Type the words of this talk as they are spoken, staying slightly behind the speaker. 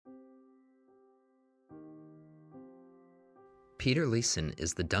Peter Leeson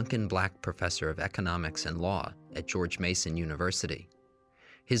is the Duncan Black Professor of Economics and Law at George Mason University.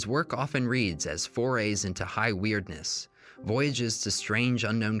 His work often reads as forays into high weirdness, voyages to strange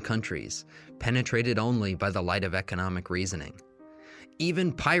unknown countries, penetrated only by the light of economic reasoning.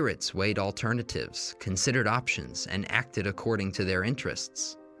 Even pirates weighed alternatives, considered options, and acted according to their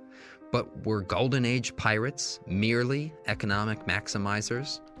interests. But were Golden Age pirates merely economic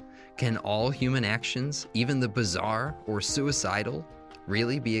maximizers? Can all human actions, even the bizarre or suicidal,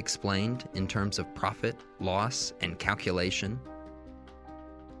 really be explained in terms of profit, loss, and calculation?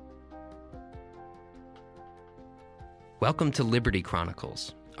 Welcome to Liberty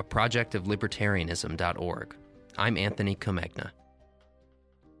Chronicles, a project of libertarianism.org. I'm Anthony Comegna.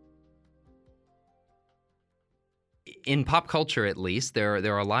 In pop culture, at least, there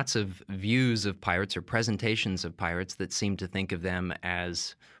are lots of views of pirates or presentations of pirates that seem to think of them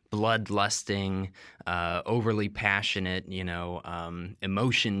as bloodlusting, overly passionate,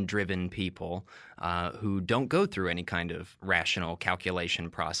 emotion-driven people who don't go through any kind of rational calculation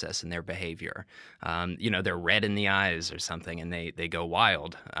process in their behavior. They're red in the eyes or something, and they go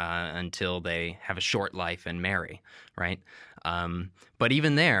wild until they have a short life and marry, right? But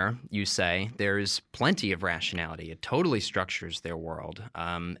even there, you say, there's plenty of rationality. It totally structures their world.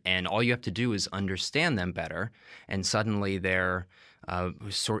 And all you have to do is understand them better, and suddenly their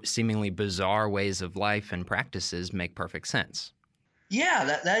seemingly bizarre ways of life and practices make perfect sense.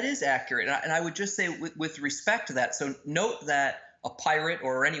 Yeah, that is accurate. And I would just say with respect to that, so note that a pirate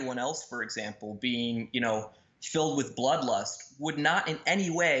or anyone else, for example, being, filled with bloodlust would not in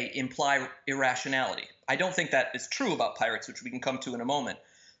any way imply irrationality. I don't think that is true about pirates, which we can come to in a moment.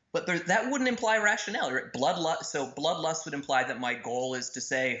 But that wouldn't imply rationality, right? Bloodlust would imply that my goal is to,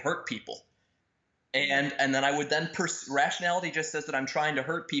 say, hurt people. And then I would then rationality just says that I'm trying to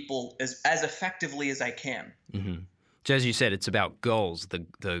hurt people as effectively as I can. Mm-hmm. So as you said, it's about goals.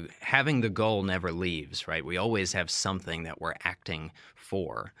 The having the goal never leaves, right? We always have something that we're acting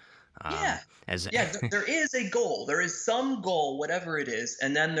for. There is a goal. There is some goal, whatever it is,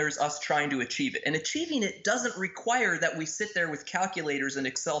 and then there's us trying to achieve it. And achieving it doesn't require that we sit there with calculators and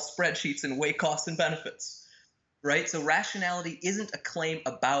Excel spreadsheets and weigh costs and benefits, right? So rationality isn't a claim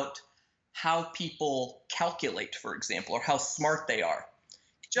about how people calculate, for example, or how smart they are.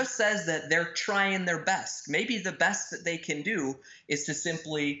 It just says that they're trying their best. Maybe the best that they can do is to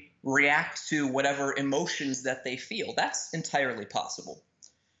simply react to whatever emotions that they feel. That's entirely possible.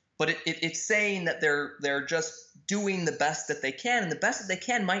 But it's saying that they're just doing the best that they can, and the best that they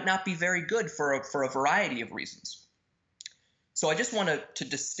can might not be very good for a variety of reasons. So I just want to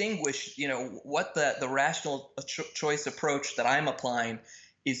distinguish, what the rational choice approach that I'm applying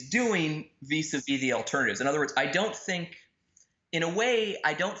is doing vis-a-vis the alternatives. In other words, I don't think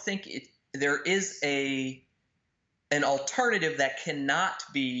there is an alternative that cannot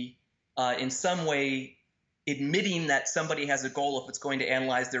be in some way admitting that somebody has a goal if it's going to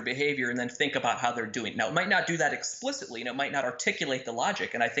analyze their behavior and then think about how they're doing. Now, it might not do that explicitly, and it might not articulate the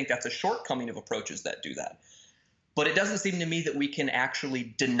logic, and I think that's a shortcoming of approaches that do that. But it doesn't seem to me that we can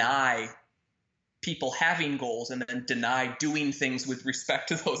actually deny people having goals and then deny doing things with respect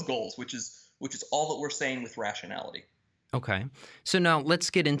to those goals, which is all that we're saying with rationality. Okay. So now let's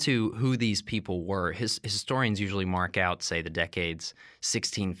get into who these people were. Historians usually mark out, say, the decades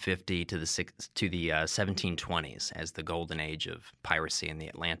 1650 to the 1720s as the golden age of piracy in the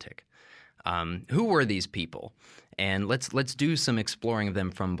Atlantic. Who were these people? And let's do some exploring of them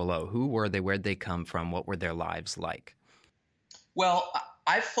from below. Who were they? Where'd they come from? What were their lives like? Well,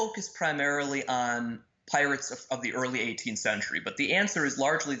 I focused primarily on pirates of the early 18th century, but the answer is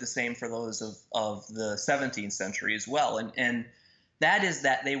largely the same for those of the 17th century as well. And that is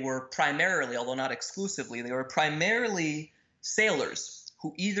that they were primarily, although not exclusively, they were primarily sailors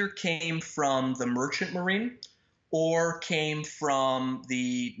who either came from the merchant marine or came from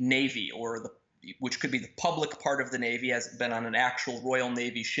the Navy, which could be the public part of the Navy, as been on an actual Royal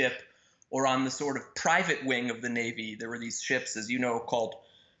Navy ship, or on the sort of private wing of the Navy. There were these ships, as you know, called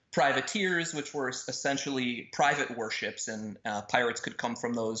privateers, which were essentially private warships, and pirates could come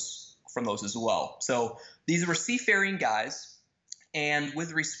from those as well. So these were seafaring guys. And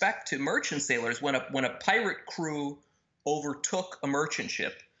with respect to merchant sailors, when a pirate crew overtook a merchant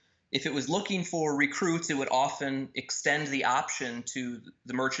ship, if it was looking for recruits, it would often extend the option to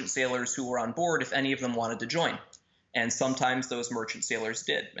the merchant sailors who were on board if any of them wanted to join. And sometimes those merchant sailors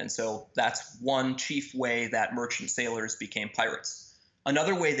did. And so that's one chief way that merchant sailors became pirates.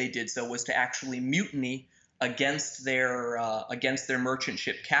 Another way they did so was to actually mutiny against their merchant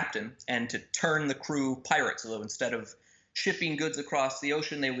ship captain and to turn the crew pirates. So instead of shipping goods across the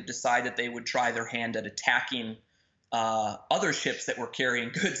ocean, they would decide that they would try their hand at attacking other ships that were carrying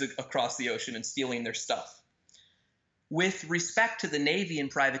goods across the ocean and stealing their stuff. With respect to the Navy and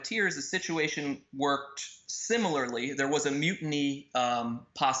privateers, the situation worked similarly. There was a mutiny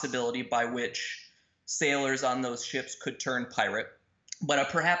possibility by which sailors on those ships could turn pirate, but a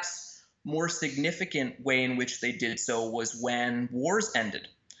perhaps more significant way in which they did so was when wars ended.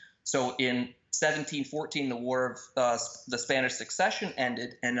 So in 1714, the War of the Spanish Succession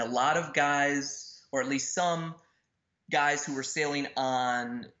ended, and a lot of guys, or at least some guys who were sailing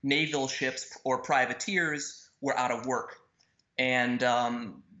on naval ships or privateers, were out of work. And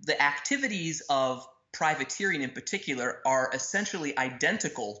the activities of privateering in particular are essentially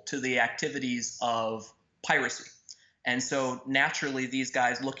identical to the activities of piracy. And so naturally, these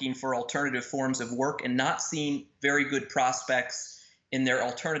guys looking for alternative forms of work and not seeing very good prospects in their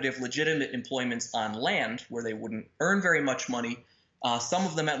alternative legitimate employments on land, where they wouldn't earn very much money, some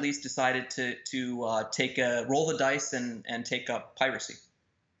of them at least decided to roll the dice and take up piracy.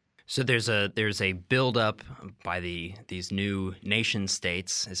 So there's a buildup by these new nation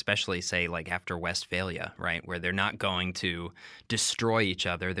states, especially say like after Westphalia, right, where they're not going to destroy each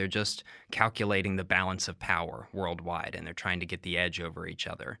other. They're just calculating the balance of power worldwide, and they're trying to get the edge over each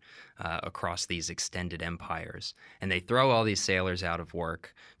other across these extended empires. And they throw all these sailors out of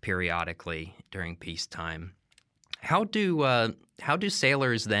work periodically during peacetime. How do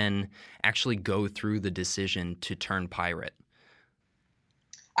sailors then actually go through the decision to turn pirate?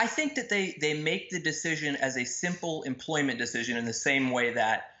 I think that they make the decision as a simple employment decision in the same way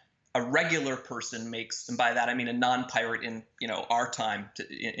that a regular person makes, and by that I mean a non-pirate in our time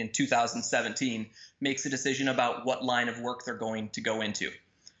in 2017 makes a decision about what line of work they're going to go into.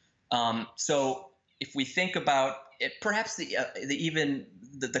 So if we think about it, perhaps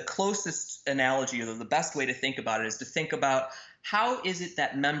the closest analogy, or the best way to think about it, is to think about how is it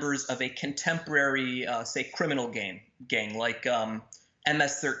that members of a contemporary, say, criminal gang like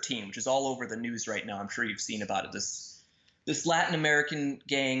MS-13, which is all over the news right now. I'm sure you've seen about it. This Latin American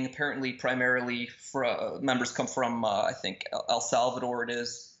gang, apparently primarily members come from, I think, El Salvador it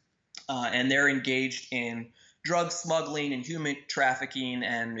is, and they're engaged in drug smuggling and human trafficking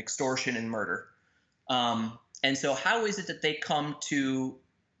and extortion and murder. And so how is it that they come to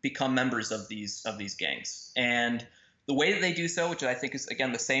become members of these gangs? And the way that they do so, which I think is,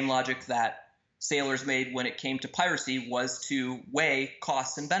 again, the same logic that sailors made when it came to piracy, was to weigh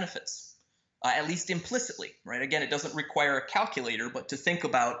costs and benefits, at least implicitly, right? Again, it doesn't require a calculator, but to think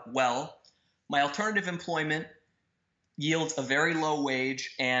about, well, my alternative employment yields a very low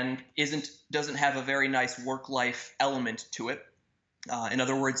wage and doesn't have a very nice work-life element to it. In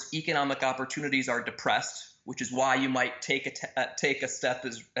other words, economic opportunities are depressed, which is why you might take a step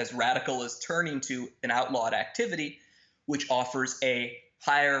as radical as turning to an outlawed activity, which offers a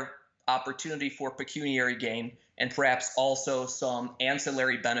higher opportunity for pecuniary gain and perhaps also some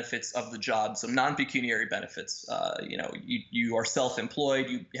ancillary benefits of the job, some non-pecuniary benefits. You are self-employed,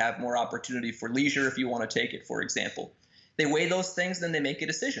 you have more opportunity for leisure if you want to take it, for example. They weigh those things, then they make a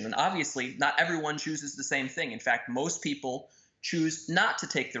decision. And obviously, not everyone chooses the same thing. In fact, most people choose not to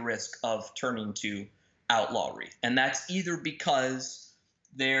take the risk of turning to outlawry. And that's either because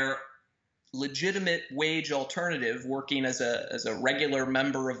their legitimate wage alternative, working as a regular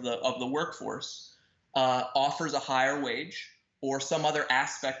member of the workforce, offers a higher wage, or some other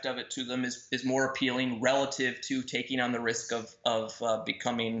aspect of it to them is more appealing relative to taking on the risk of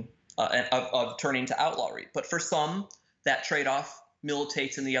becoming of turning to outlawry. But for some, that trade-off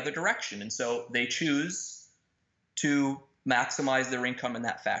militates in the other direction, and so they choose to maximize their income in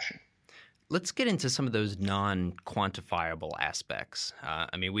that fashion. Let's get into some of those non-quantifiable aspects.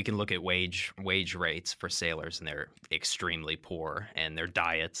 We can look at wage rates for sailors, and they're extremely poor, and their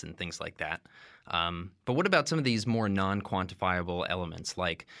diets and things like that. But what about some of these more non-quantifiable elements?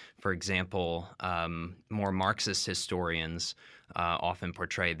 Like, for example, more Marxist historians often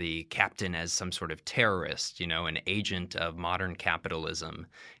portray the captain as some sort of terrorist, an agent of modern capitalism,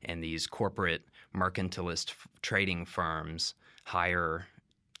 and these corporate mercantilist trading firms hire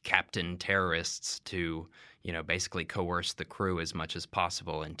captain terrorists to, basically coerce the crew as much as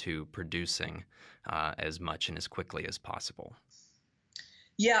possible into producing as much and as quickly as possible.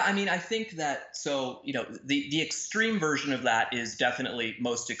 Yeah, I think that the extreme version of that is definitely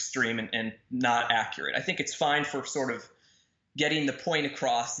most extreme and not accurate. I think it's fine for sort of getting the point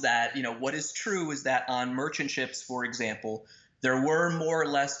across that, what is true is that on merchant ships, for example, there were more or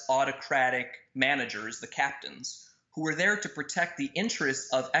less autocratic managers, the captains, who were there to protect the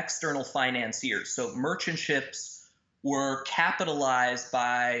interests of external financiers. So merchant ships were capitalized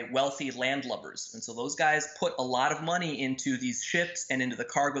by wealthy landlubbers. And so those guys put a lot of money into these ships and into the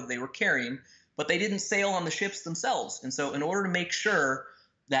cargo that they were carrying, but they didn't sail on the ships themselves. And so, in order to make sure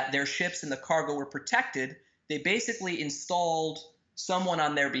that their ships and the cargo were protected, they basically installed someone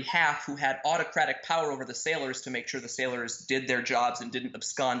on their behalf who had autocratic power over the sailors to make sure the sailors did their jobs and didn't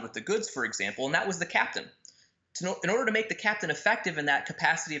abscond with the goods, for example, and that was the captain. In order to make the captain effective in that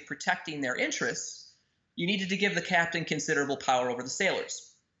capacity of protecting their interests, you needed to give the captain considerable power over the sailors.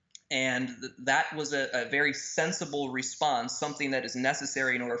 And that was a very sensible response. Something that is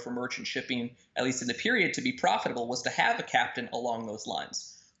necessary in order for merchant shipping, at least in the period, to be profitable, was to have a captain along those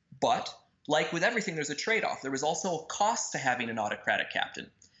lines. But like with everything, there's a trade-off. There was also a cost to having an autocratic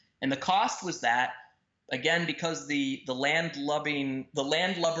captain. And the cost was that, again, because the landlubber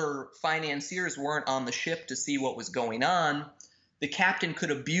financiers weren't on the ship to see what was going on, the captain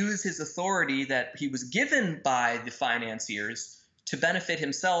could abuse his authority that he was given by the financiers to benefit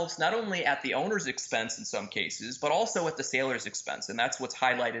himself, not only at the owner's expense in some cases, but also at the sailor's expense. And that's what's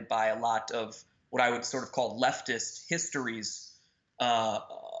highlighted by a lot of what I would sort of call leftist histories of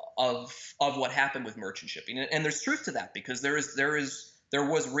what happened with merchant shipping. And there's truth to that, because there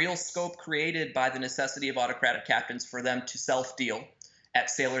was real scope created by the necessity of autocratic captains for them to self-deal at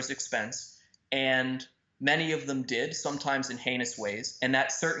sailors' expense. And many of them did, sometimes in heinous ways. And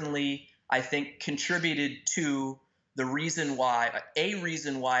that certainly, I think, contributed to the reason why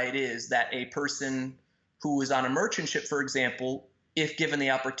it is that a person who was on a merchant ship, for example, if given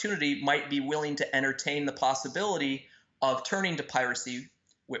the opportunity, might be willing to entertain the possibility of turning to piracy.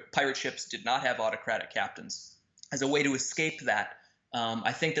 Pirate ships did not have autocratic captains, as a way to escape that.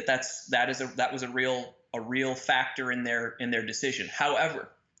 I think that was a real factor in their decision. However,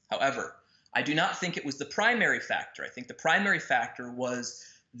 I do not think it was the primary factor. I think the primary factor was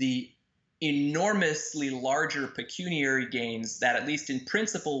the enormously larger pecuniary gains that, at least in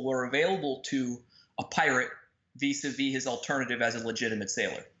principle, were available to a pirate vis-a-vis his alternative as a legitimate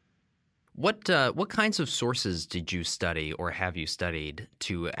sailor. What kinds of sources did you study, or have you studied,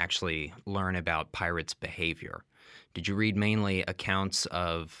 to actually learn about pirates' behavior? Did you read mainly accounts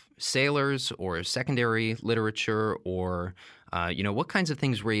of sailors or secondary literature, or what kinds of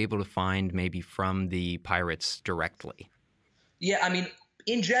things were you able to find maybe from the pirates directly? Yeah, I mean,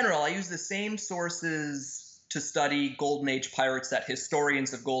 in general, I use the same sources to study Golden Age pirates that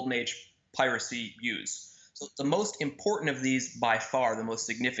historians of Golden Age piracy use. So the most important of these, by far, the most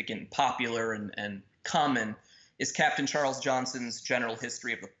significant, popular, and common, is Captain Charles Johnson's General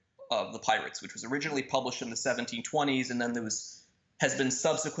History of the Pirates, which was originally published in the 1720s, and then has been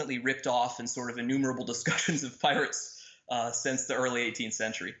subsequently ripped off in sort of innumerable discussions of pirates since the early 18th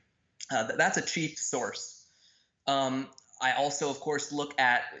century. That's a chief source. I also, of course, look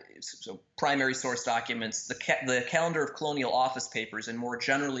at primary source documents, the calendar of colonial office papers, and more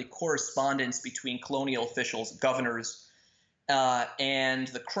generally correspondence between colonial officials, governors, and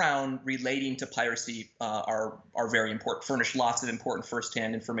the crown relating to piracy are very important, furnish lots of important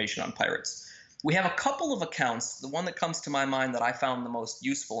firsthand information on pirates. We have a couple of accounts. The one that comes to my mind that I found the most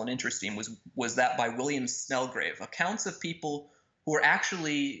useful and interesting was that by William Snelgrave, accounts of people who were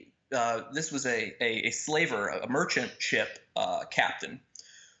actually this was a slaver, a merchant ship captain,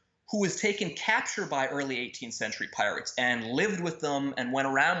 who was taken capture by early 18th century pirates and lived with them and went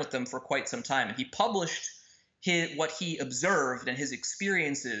around with them for quite some time. And he published what he observed and his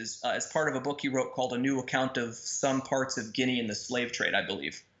experiences as part of a book he wrote called A New Account of Some Parts of Guinea and the Slave Trade, I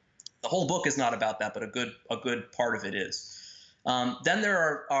believe. The whole book is not about that, but a good part of it is. Then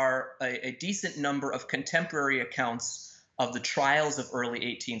there are a decent number of contemporary accounts of the trials of early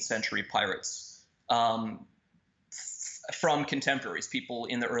 18th century pirates from contemporaries, people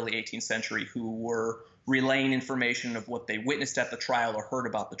in the early 18th century who were relaying information of what they witnessed at the trial or heard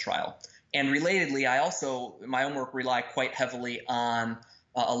about the trial. And relatedly, I also, in my own work, rely quite heavily on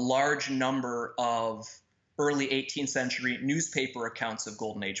a large number of early 18th century newspaper accounts of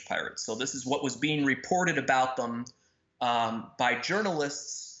Golden Age pirates. So this is what was being reported about them by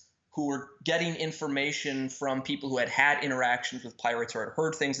journalists who were getting information from people who had interactions with pirates or had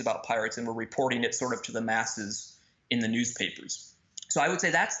heard things about pirates and were reporting it sort of to the masses in the newspapers. So I would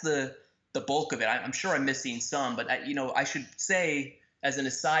say that's the bulk of it. I'm sure I'm missing some, but I should say, as an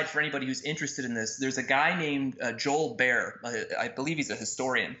aside for anybody who's interested in this, there's a guy named Joel Baer, I believe he's a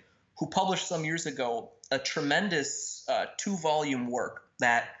historian, who published some years ago a tremendous 2-volume work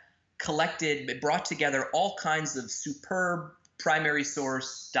that brought together all kinds of superb primary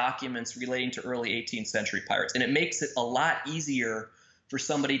source documents relating to early 18th century pirates. And it makes it a lot easier for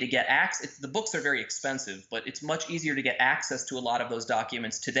somebody to get access. The books are very expensive, but it's much easier to get access to a lot of those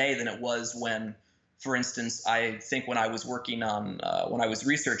documents today than it was when, for instance, I think when I was working on, when I was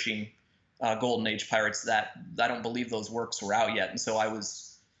researching Golden Age pirates, that I don't believe those works were out yet. And so I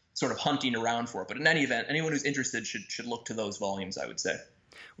was sort of hunting around for. But in any event, anyone who's interested should look to those volumes, I would say.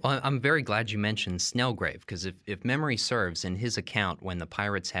 Well, I'm very glad you mentioned Snelgrave, because if memory serves, in his account when the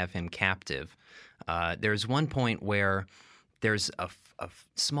pirates have him captive, there's one point where there's a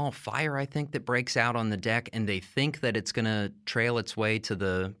small fire, I think, that breaks out on the deck, and they think that it's going to trail its way to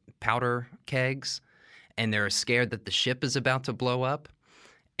the powder kegs, and they're scared that the ship is about to blow up.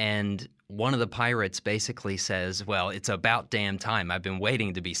 And one of the pirates basically says, well, it's about damn time. I've been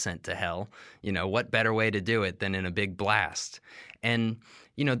waiting to be sent to hell. You know, what better way to do it than in a big blast? And,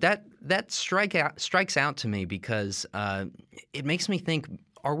 you know, that strikes out to me because it makes me think,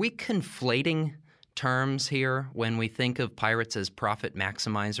 are we conflating terms here when we think of pirates as profit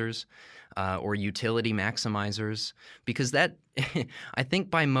maximizers or utility maximizers? Because that, I think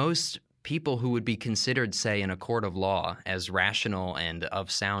by most people who would be considered, say, in a court of law as rational and of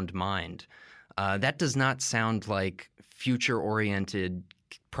sound mind, that does not sound like future-oriented,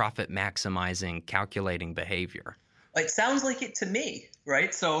 profit-maximizing, calculating behavior. It sounds like it to me,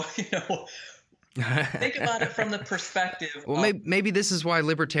 right? So, you know, think about it from the perspective. Well, maybe this is why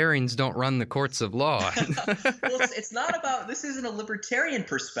libertarians don't run the courts of law. Well, it's not about, this isn't a libertarian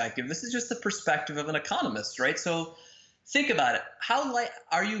perspective. This is just the perspective of an economist, right? So think about it.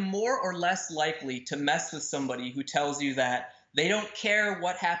 Are you more or less likely to mess with somebody who tells you that they don't care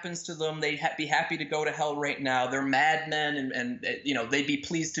what happens to them, they'd be happy to go to hell right now, they're madmen, and you know, they'd be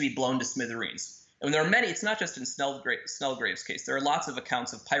pleased to be blown to smithereens? And there are many, it's not just in Snelgrave's case. There are lots of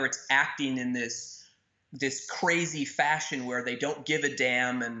accounts of pirates acting in this crazy fashion where they don't give a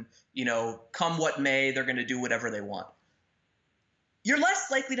damn, and, you know, come what may, they're going to do whatever they want. You're less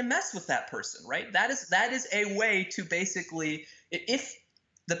likely to mess with that person, right? That is a way to basically, if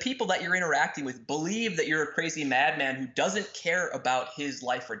the people that you're interacting with believe that you're a crazy madman who doesn't care about his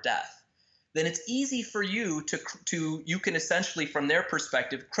life or death, then it's easy for you you can essentially, from their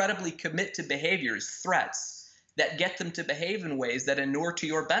perspective, credibly commit to behaviors, threats, that get them to behave in ways that inure to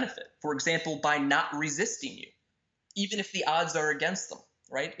your benefit. For example, by not resisting you, even if the odds are against them,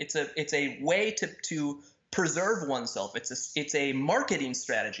 right? It's a way to preserve oneself. It's a marketing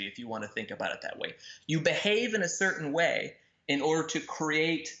strategy, if you want to think about it that way. You behave in a certain way in order to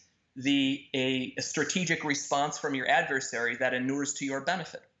create a strategic response from your adversary that inures to your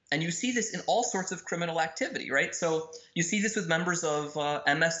benefit. And you see this in all sorts of criminal activity, right? So you see this with members of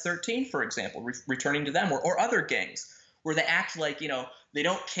MS-13, for example, returning to them, or other gangs, where they act like, you know, they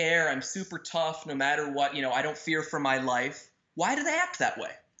don't care, I'm super tough no matter what, you know, I don't fear for my life. Why do they act that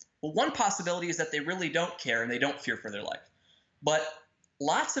way? Well, one possibility is that they really don't care and they don't fear for their life. But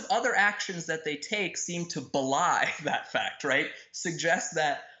lots of other actions that they take seem to belie that fact, right? Suggest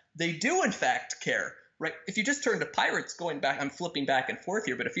that they do, in fact, care. Right? If you just turn to pirates, going back, I'm flipping back and forth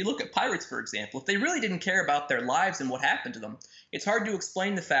here, but if you look at pirates, for example, if they really didn't care about their lives and what happened to them, it's hard to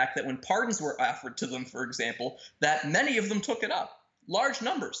explain the fact that when pardons were offered to them, for example, that many of them took it up, large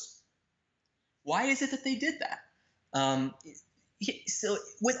numbers. Why is it that they did that? So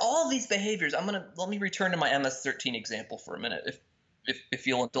with all of these behaviors, let me return to my MS-13 example for a minute, if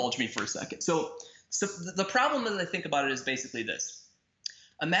you'll indulge me for a second. So the problem as I think about it is basically this.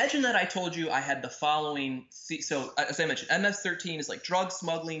 Imagine that I told you I had the following. So as I mentioned, MS-13 is like drug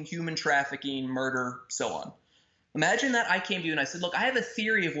smuggling, human trafficking, murder, so on. Imagine that I came to you and I said, look, I have a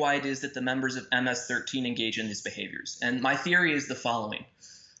theory of why it is that the members of MS-13 engage in these behaviors. And my theory is the following.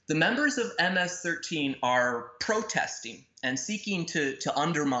 The members of MS-13 are protesting and seeking to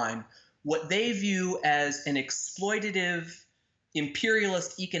undermine what they view as an exploitative,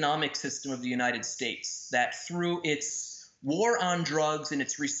 imperialist economic system of the United States that, through its war on drugs and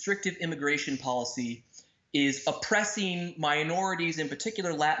its restrictive immigration policy, is oppressing minorities, in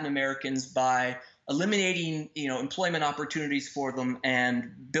particular Latin Americans, by eliminating, you know, employment opportunities for them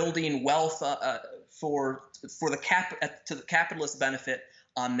and building wealth to the capitalist benefit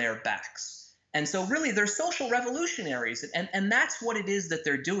on their backs. And so really they're social revolutionaries, and that's what it is that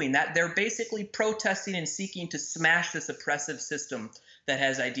they're doing. That they're basically protesting and seeking to smash this oppressive system that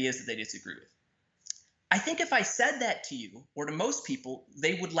has ideas that they disagree with. I think if I said that to you or to most people,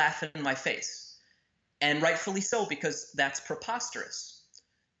 they would laugh in my face, and rightfully so, because that's preposterous.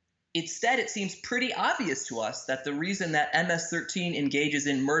 Instead, it seems pretty obvious to us that the reason that MS-13 engages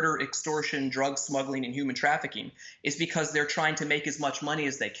in murder, extortion, drug smuggling, and human trafficking is because they're trying to make as much money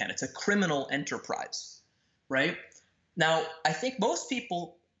as they can. It's a criminal enterprise, right? Now, I think most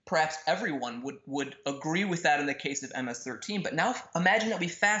people, perhaps everyone, would agree with that in the case of MS-13. But now imagine that we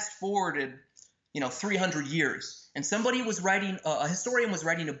fast forwarded 300 years, and somebody was writing, a historian was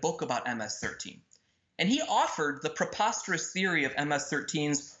writing a book about MS-13, and he offered the preposterous theory of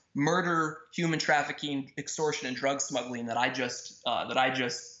MS-13's murder, human trafficking, extortion, and drug smuggling that I just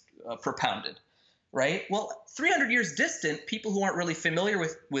propounded, right? Well, 300 years distant, people who aren't really familiar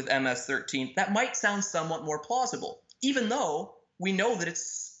with MS-13, that might sound somewhat more plausible, even though we know that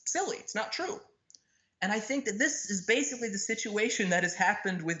it's silly. It's not true. And I think that this is basically the situation that has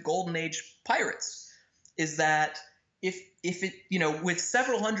happened with Golden Age pirates, is that if it, with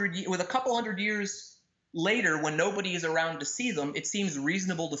a couple hundred years later, when nobody is around to see them, it seems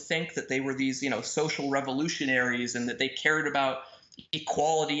reasonable to think that they were these, social revolutionaries, and that they cared about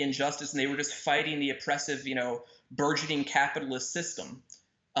equality and justice, and they were just fighting the oppressive, burgeoning capitalist system.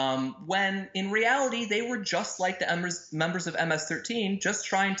 When in reality, they were just like the members of MS-13, just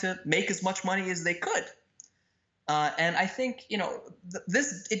trying to make as much money as they could. And I think,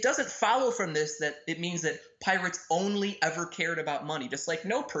 it doesn't follow from this that it means that pirates only ever cared about money, just like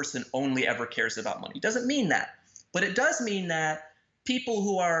no person only ever cares about money. It doesn't mean that. But it does mean that people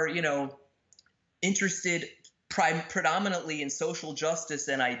who are, interested predominantly in social justice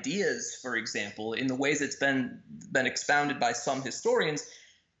and ideas, for example, in the ways it's been expounded by some historians,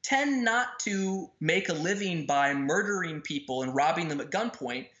 tend not to make a living by murdering people and robbing them at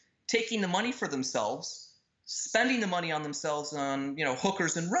gunpoint, taking the money for themselves, spending the money on themselves on,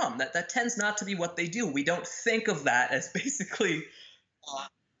 hookers and rum. That tends not to be what they do. We don't think of that as basically,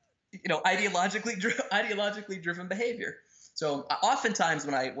 ideologically driven behavior. So oftentimes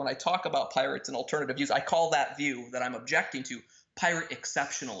when I talk about pirates and alternative views, I call that view that I'm objecting to pirate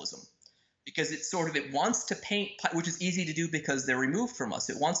exceptionalism, because it wants to paint, which is easy to do because they're removed from us.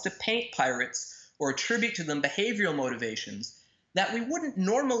 It wants to paint pirates or attribute to them behavioral motivations that we wouldn't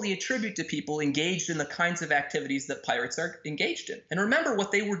normally attribute to people engaged in the kinds of activities that pirates are engaged in. And remember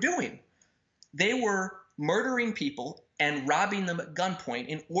what they were doing. They were murdering people and robbing them at gunpoint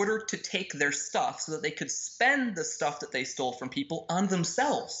in order to take their stuff so that they could spend the stuff that they stole from people on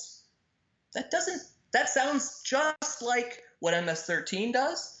themselves. That sounds just like what MS-13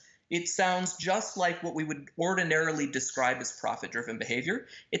 does. It sounds just like what we would ordinarily describe as profit-driven behavior.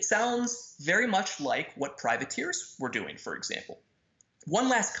 It sounds very much like what privateers were doing, for example. One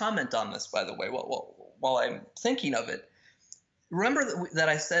last comment on this, by the way, while I'm thinking of it. Remember that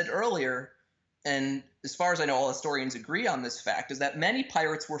I said earlier, and as far as I know, all historians agree on this fact, is that many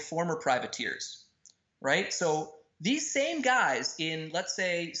pirates were former privateers, right? So these same guys in, let's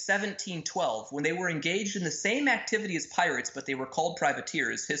say, 1712, when they were engaged in the same activity as pirates, but they were called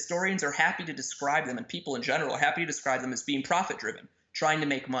privateers, historians are happy to describe them, and people in general are happy to describe them as being profit-driven, trying to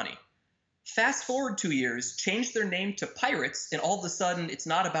make money. Fast forward 2 years, change their name to pirates, and all of a sudden it's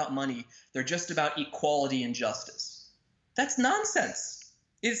not about money. They're just about equality and justice. That's nonsense.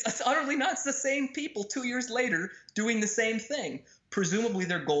 It's utterly not. It's the same people 2 years later doing the same thing. Presumably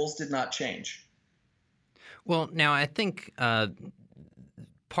their goals did not change. Well, now I think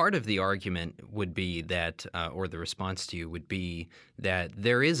part of the argument would be that, or the response to you would be that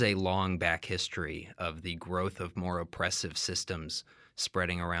there is a long back history of the growth of more oppressive systems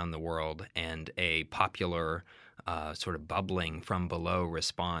spreading around the world, and a popular sort of bubbling from below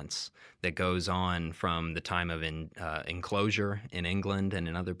response that goes on from the time of enclosure in England and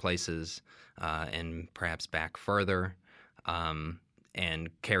in other places, and perhaps back further, and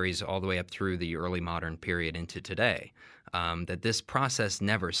carries all the way up through the early modern period into today. That this process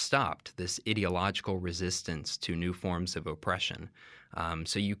never stopped, this ideological resistance to new forms of oppression.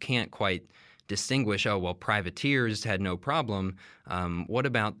 So you can't quite distinguish, privateers had no problem. What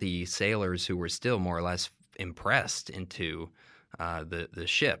about the sailors who were still more or less impressed into the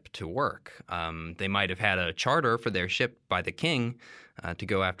ship to work? They might have had a charter for their ship by the king to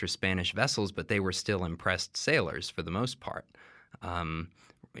go after Spanish vessels, but they were still impressed sailors for the most part.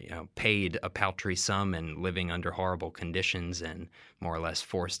 Paid a paltry sum and living under horrible conditions and more or less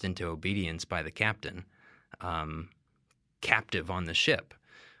forced into obedience by the captain, captive on the ship.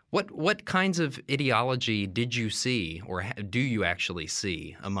 What kinds of ideology did you see, or do you actually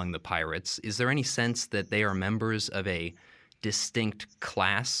see among the pirates? Is there any sense that they are members of a distinct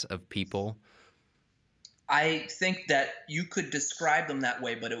class of people? I think that you could describe them that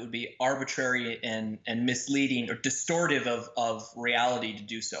way, but it would be arbitrary and misleading or distortive of reality to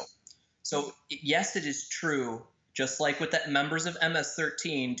do so. So yes, it is true, just like with that, members of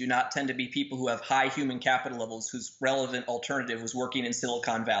MS-13 do not tend to be people who have high human capital levels whose relevant alternative was working in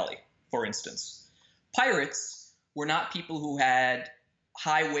Silicon Valley, for instance. Pirates were not people who had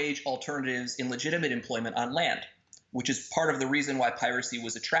high wage alternatives in legitimate employment on land, which is part of the reason why piracy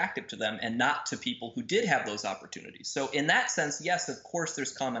was attractive to them and not to people who did have those opportunities. So in that sense, yes, of course,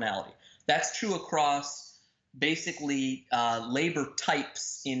 there's commonality. That's true across basically labor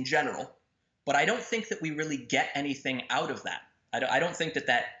types in general. But I don't think that we really get anything out of that. I don't think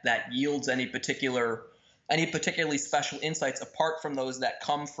that yields any particular any particularly special insights apart from those that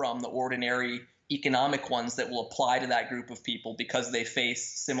come from the ordinary economic ones that will apply to that group of people because they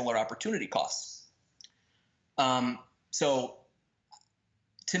face similar opportunity costs. So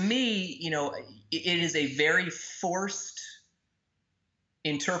to me, it is a very forced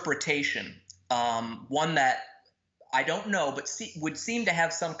interpretation, one that I don't know, but would seem to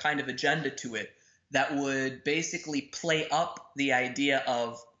have some kind of agenda to it that would basically play up the idea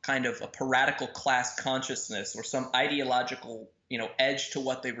of kind of a piratical class consciousness or some ideological, edge to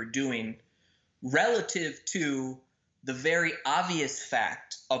what they were doing relative to the very obvious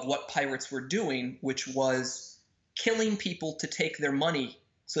fact of what pirates were doing, which was killing people to take their money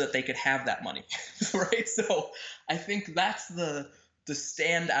so that they could have that money, right? So I think that's the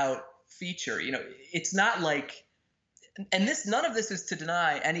standout feature. It's not like, and none of this is to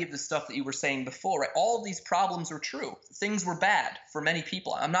deny any of the stuff that you were saying before, right? All of these problems are true. Things were bad for many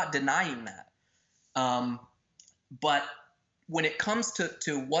people. I'm not denying that. But when it comes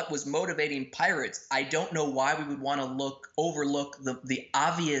to what was motivating pirates, I don't know why we would want to overlook the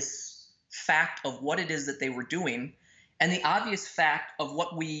obvious fact of what it is that they were doing, and the obvious fact of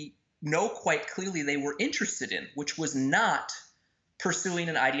what we know quite clearly they were interested in, which was not pursuing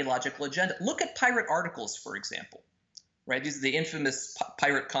an ideological agenda. Look at pirate articles, for example, right? These are the infamous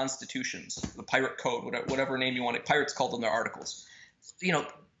pirate constitutions, the pirate code, whatever name you want it. Pirates called them their articles.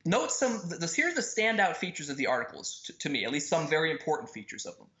 Note here are the standout features of the articles to me, at least some very important features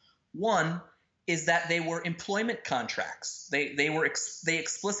of them. One is that they were employment contracts. They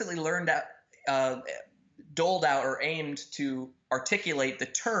explicitly doled out or aimed to articulate the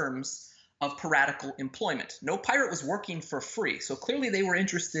terms of piratical employment. No pirate was working for free, so clearly they were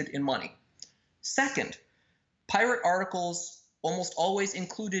interested in money. Second, pirate articles almost always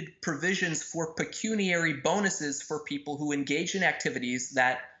included provisions for pecuniary bonuses for people who engaged in activities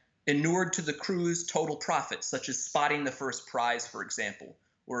that inured to the crew's total profit, such as spotting the first prize, for example,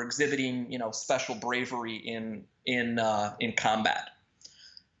 or exhibiting, special bravery in combat.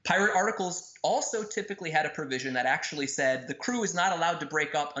 Pirate articles also typically had a provision that actually said the crew is not allowed to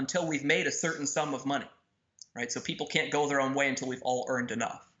break up until we've made a certain sum of money, right? So people can't go their own way until we've all earned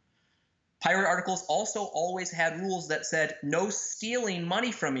enough. Pirate articles also always had rules that said no stealing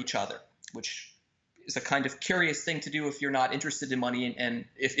money from each other, which is a kind of curious thing to do if you're not interested in money, and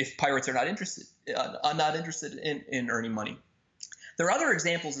if pirates are not interested in earning money. There are other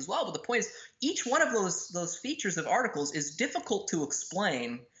examples as well, but the point is each one of those features of articles is difficult to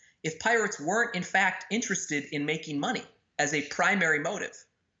explain if pirates weren't in fact interested in making money as a primary motive,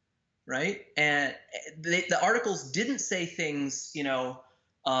 right? And the articles didn't say things,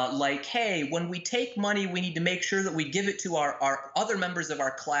 like, hey, when we take money, we need to make sure that we give it to our other members of our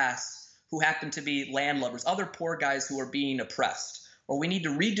class who happen to be landlubbers, other poor guys who are being oppressed, or we need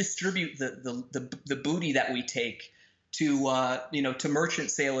to redistribute the booty that we take to merchant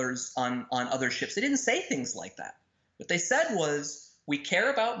sailors on other ships. They didn't say things like that. What they said was, we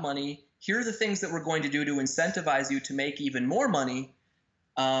care about money. Here are the things that we're going to do to incentivize you to make even more money.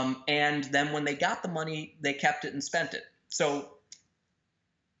 And then when they got the money, they kept it and spent it. So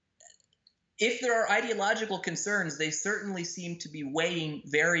if there are ideological concerns, they certainly seem to be weighing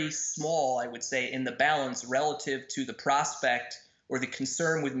very small, I would say, in the balance relative to the prospect or the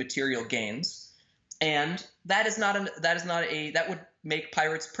concern with material gains. And that would make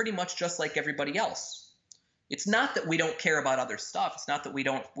pirates pretty much just like everybody else. It's not that we don't care about other stuff. It's not that we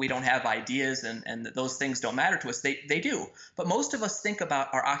don't have ideas and that those things don't matter to us. They do. But most of us think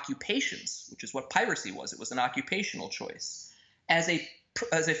about our occupations, which is what piracy was. It was an occupational choice, as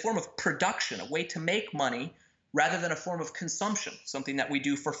a form of production, a way to make money rather than a form of consumption, something that we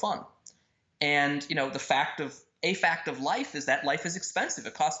do for fun. And a fact of life is that life is expensive.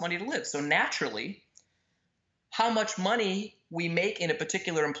 It costs money to live. So naturally, how much money we make in a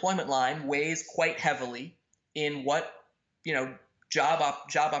particular employment line weighs quite heavily in what job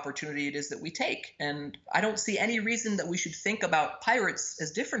opportunity it is that we take. And I don't see any reason that we should think about pirates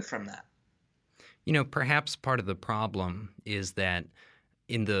as different from that. Perhaps part of the problem is that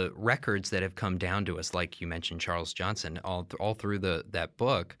in the records that have come down to us, like you mentioned Charles Johnson, all through that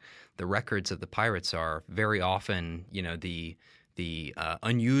book, the records of the pirates are very often, the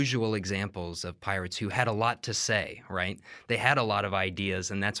unusual examples of pirates who had a lot to say, right? They had a lot of ideas,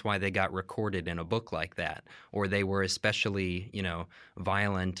 and that's why they got recorded in a book like that. Or they were especially,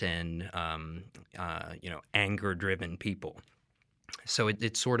 violent and, anger-driven people. So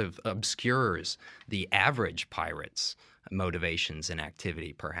it sort of obscures the average pirate's motivations and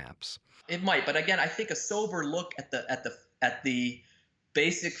activity, perhaps. It might, but again, I think a sober look at the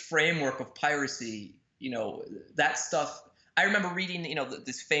basic framework of piracy, that stuff. I remember reading,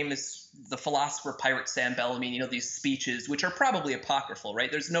 this famous, the philosopher pirate Sam Bellamy, these speeches, which are probably apocryphal, right?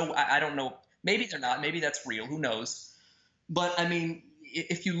 There's no, I don't know, maybe they're not, maybe that's real, who knows? But I mean,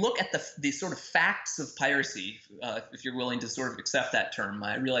 if you look at the sort of facts of piracy, if you're willing to sort of accept that term,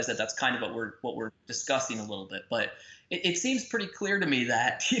 I realize that that's kind of what we're discussing a little bit, but it seems pretty clear to me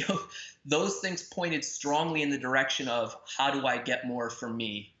that those things pointed strongly in the direction of how do I get more for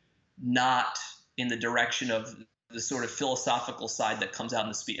me, not in the direction of the sort of philosophical side that comes out in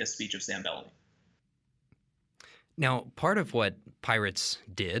the speech of Sam Bellamy. Now, part of what pirates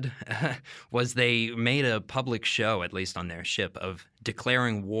did was they made a public show, at least on their ship, of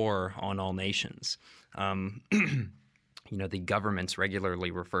declaring war on all nations. The governments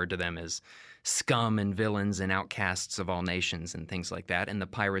regularly referred to them as scum and villains and outcasts of all nations and things like that, and the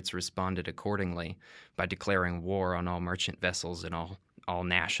pirates responded accordingly by declaring war on all merchant vessels and all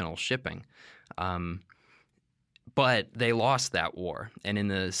national shipping. But they lost that war, and in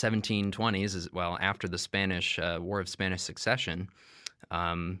the 1720s, as well, after the Spanish War of Spanish Succession,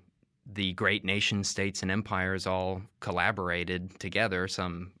 the great nation states and empires all collaborated together,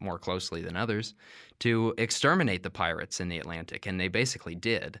 some more closely than others, to exterminate the pirates in the Atlantic, and they basically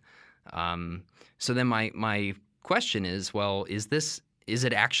did. So then my question is, well, is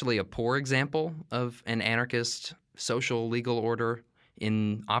it actually a poor example of an anarchist social legal order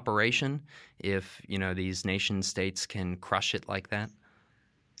in operation if, these nation states can crush it like that?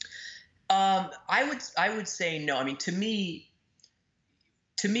 I would say no. I mean, to me,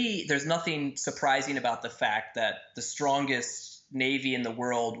 there's nothing surprising about the fact that the strongest navy in the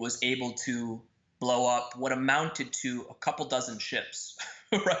world was able to blow up what amounted to a couple dozen ships,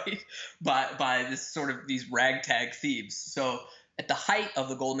 right? By this sort of these ragtag thieves. So at the height of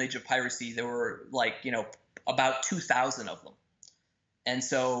the golden age of piracy, there were about 2,000 of them.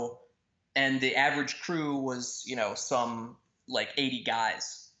 And the average crew was, some 80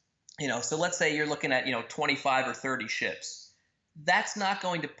 guys, so let's say you're looking at, 25 or 30 ships. That's not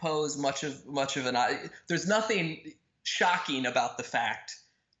going to pose much of there's nothing shocking about the fact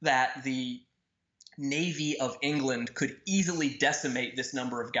that the Navy of England could easily decimate this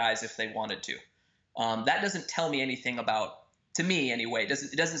number of guys if they wanted to. That doesn't tell me anything to me anyway,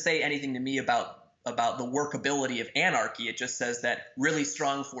 it doesn't say anything to me about the workability of anarchy. It just says that really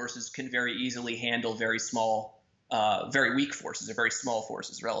strong forces can very easily handle very small, very weak forces, or very small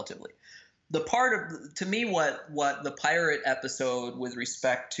forces relatively. To me, what the pirate episode with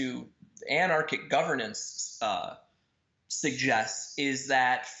respect to anarchic governance suggests is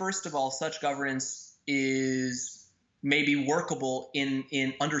that, first of all, such governance is maybe workable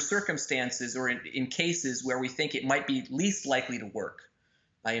in under circumstances or in cases where we think it might be least likely to work.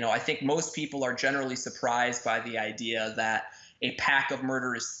 I think most people are generally surprised by the idea that a pack of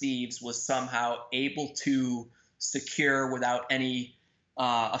murderous thieves was somehow able to secure, without any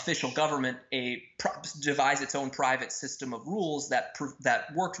official government, devise its own private system of rules that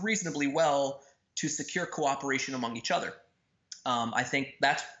worked reasonably well to secure cooperation among each other. I think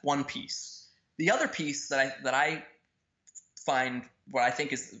that's one piece. The other piece that I find, what I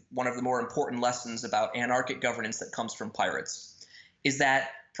think is one of the more important lessons about anarchic governance that comes from pirates, is that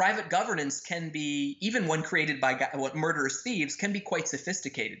private governance can be, even when created by murderous thieves, can be quite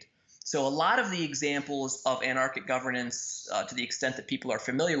sophisticated. So a lot of the examples of anarchic governance, to the extent that people are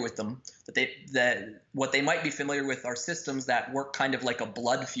familiar with them, what they might be familiar with are systems that work kind of like a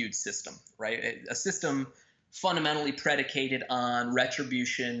blood feud system, right? A system fundamentally predicated on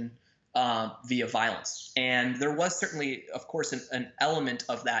retribution via violence. And there was certainly, of course, an element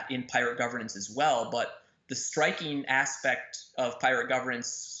of that in pirate governance as well, but the striking aspect of pirate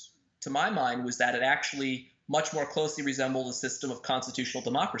governance, to my mind, was that it actually much more closely resembled a system of constitutional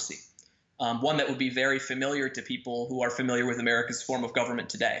democracy, one that would be very familiar to people who are familiar with America's form of government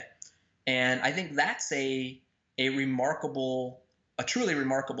today. And I think that's a truly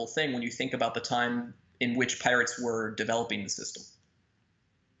remarkable thing when you think about the time in which pirates were developing the system.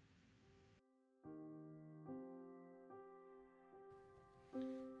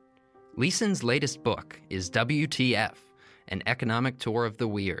 Leeson's latest book is WTF, An Economic Tour of the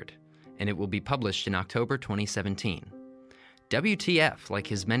Weird, and it will be published in October 2017. WTF, like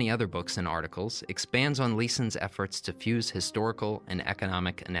his many other books and articles, expands on Leeson's efforts to fuse historical and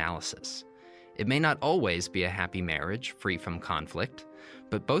economic analysis. It may not always be a happy marriage, free from conflict,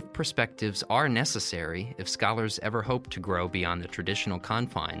 but both perspectives are necessary if scholars ever hope to grow beyond the traditional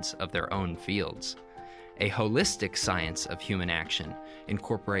confines of their own fields. A holistic science of human action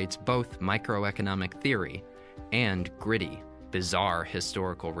incorporates both microeconomic theory and gritty, bizarre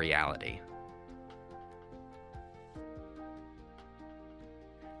historical reality.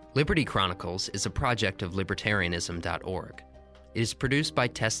 Liberty Chronicles is a project of libertarianism.org. It is produced by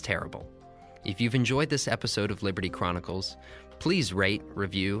Tess Terrible. If you've enjoyed this episode of Liberty Chronicles, please rate,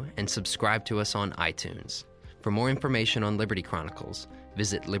 review, and subscribe to us on iTunes. For more information on Liberty Chronicles,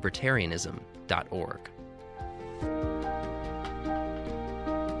 visit libertarianism.org.